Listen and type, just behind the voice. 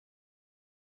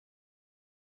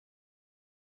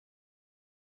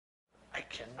I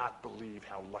cannot believe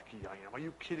how lucky I am. Are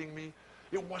you kidding me?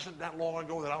 It wasn't that long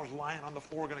ago that I was lying on the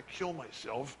floor going to kill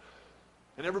myself.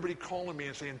 And everybody calling me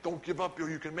and saying, don't give up, Bill,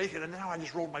 you can make it. And now I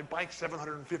just rode my bike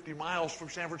 750 miles from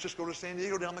San Francisco to San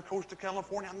Diego down the coast of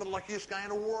California. I'm the luckiest guy in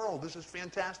the world. This is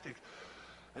fantastic.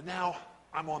 And now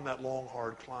I'm on that long,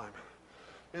 hard climb.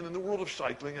 And in the world of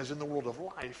cycling, as in the world of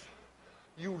life,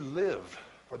 you live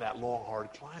for that long, hard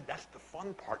climb. That's the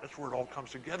fun part. That's where it all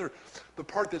comes together. The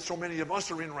part that so many of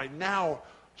us are in right now,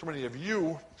 so many of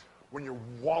you, when you're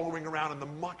wallowing around in the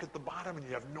muck at the bottom and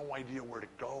you have no idea where to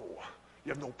go. You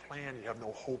have no plan, you have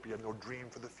no hope, you have no dream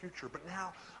for the future. But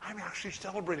now I'm actually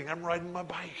celebrating. I'm riding my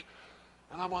bike.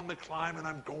 And I'm on the climb and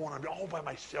I'm going. I'm all by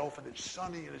myself and it's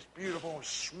sunny and it's beautiful and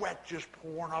sweat just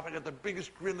pouring off. I got the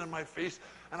biggest grin on my face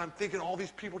and I'm thinking all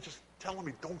these people just telling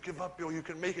me, don't give up, Bill, you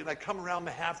can make it. And I come around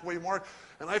the halfway mark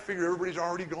and I figure everybody's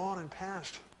already gone and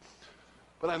passed.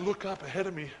 But I look up ahead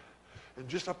of me and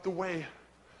just up the way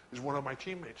is one of my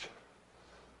teammates.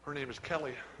 Her name is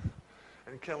Kelly.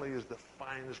 And Kelly is the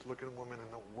finest looking woman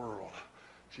in the world.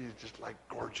 She's just like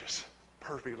gorgeous,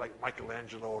 perfect, like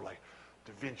Michelangelo, like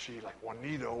Da Vinci, like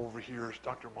Juanita over here is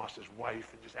Dr. Moss's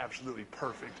wife, and just absolutely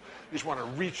perfect. You just want to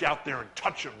reach out there and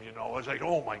touch him, you know. It's like,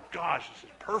 oh my gosh, this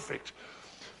is perfect.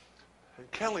 And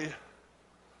Kelly,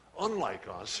 unlike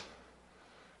us,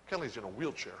 Kelly's in a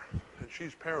wheelchair, and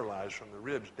she's paralyzed from the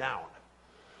ribs down.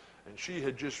 And she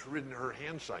had just ridden her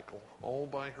hand cycle all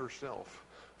by herself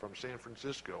from San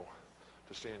Francisco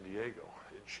to San Diego.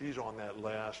 And she's on that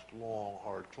last long,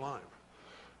 hard climb.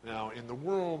 Now, in the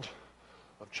world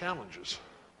of challenges,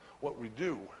 what we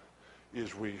do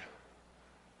is we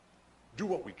do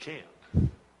what we can.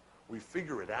 We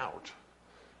figure it out,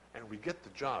 and we get the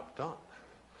job done.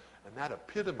 And that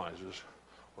epitomizes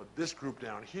what this group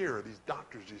down here, these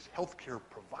doctors, these healthcare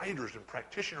providers and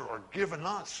practitioners are giving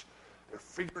us. They're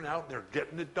figuring out, they're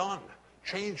getting it done,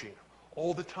 changing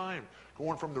all the time,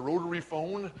 going from the rotary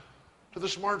phone to the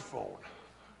smartphone,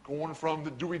 going from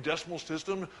the Dewey Decimal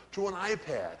System to an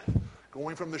iPad,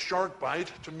 going from the shark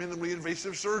bite to minimally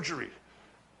invasive surgery,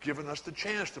 giving us the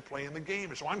chance to play in the game.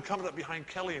 And so I'm coming up behind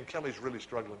Kelly, and Kelly's really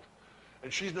struggling.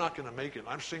 And she's not going to make it.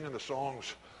 I'm singing the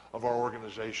songs of our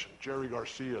organization. Jerry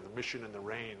Garcia, The Mission in the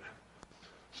Rain.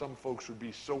 Some folks would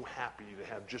be so happy to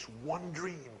have just one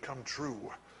dream come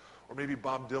true. Or maybe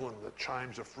Bob Dylan, The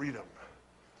Chimes of Freedom.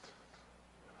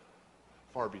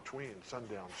 Far between,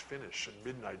 sundown's finish and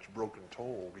midnight's broken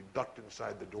toll. We ducked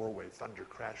inside the doorway, thunder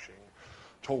crashing,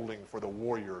 tolling for the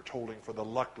warrior, tolling for the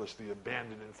luckless, the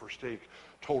abandoned and forsake,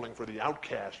 tolling for the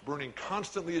outcast, burning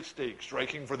constantly at stake,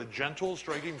 striking for the gentle,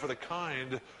 striking for the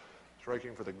kind,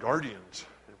 striking for the guardians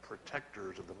and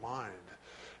protectors of the mind,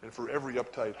 and for every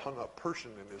uptight, hung-up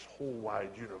person in this whole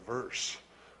wide universe.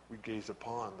 We gaze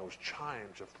upon those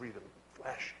chimes of freedom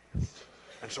flashing.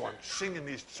 And so I'm singing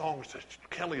these songs to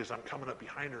Kelly as I'm coming up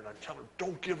behind her, and I'm telling her,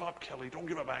 don't give up, Kelly, don't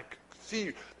give up. I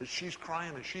see that she's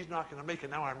crying and she's not going to make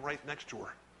it. Now I'm right next to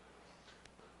her.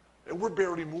 And we're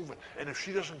barely moving. And if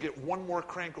she doesn't get one more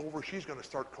crank over, she's going to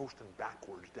start coasting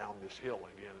backwards down this hill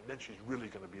again, and then she's really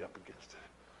going to be up against it.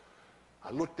 I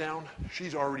look down,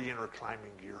 she's already in her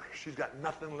climbing gear. She's got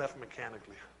nothing left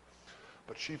mechanically.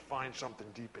 But she finds something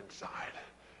deep inside,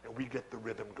 and we get the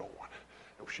rhythm going.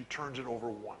 And she turns it over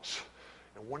once.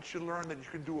 And once you learn that you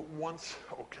can do it once,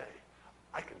 okay,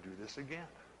 I can do this again.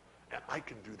 And I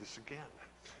can do this again.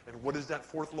 And what is that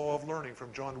fourth law of learning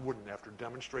from John Wooden after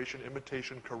demonstration,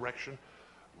 imitation, correction?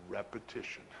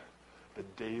 Repetition. The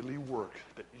daily work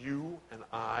that you and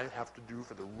I have to do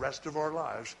for the rest of our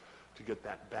lives to get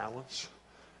that balance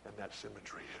and that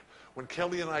symmetry. When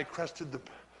Kelly and I crested the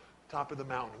top of the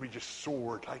mountain, we just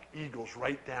soared like eagles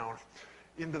right down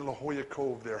into La Jolla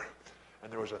Cove there.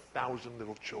 And there was 1,000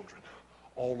 little children,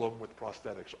 all of them with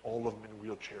prosthetics, all of them in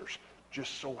wheelchairs,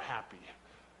 just so happy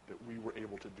that we were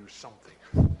able to do something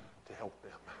to help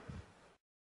them.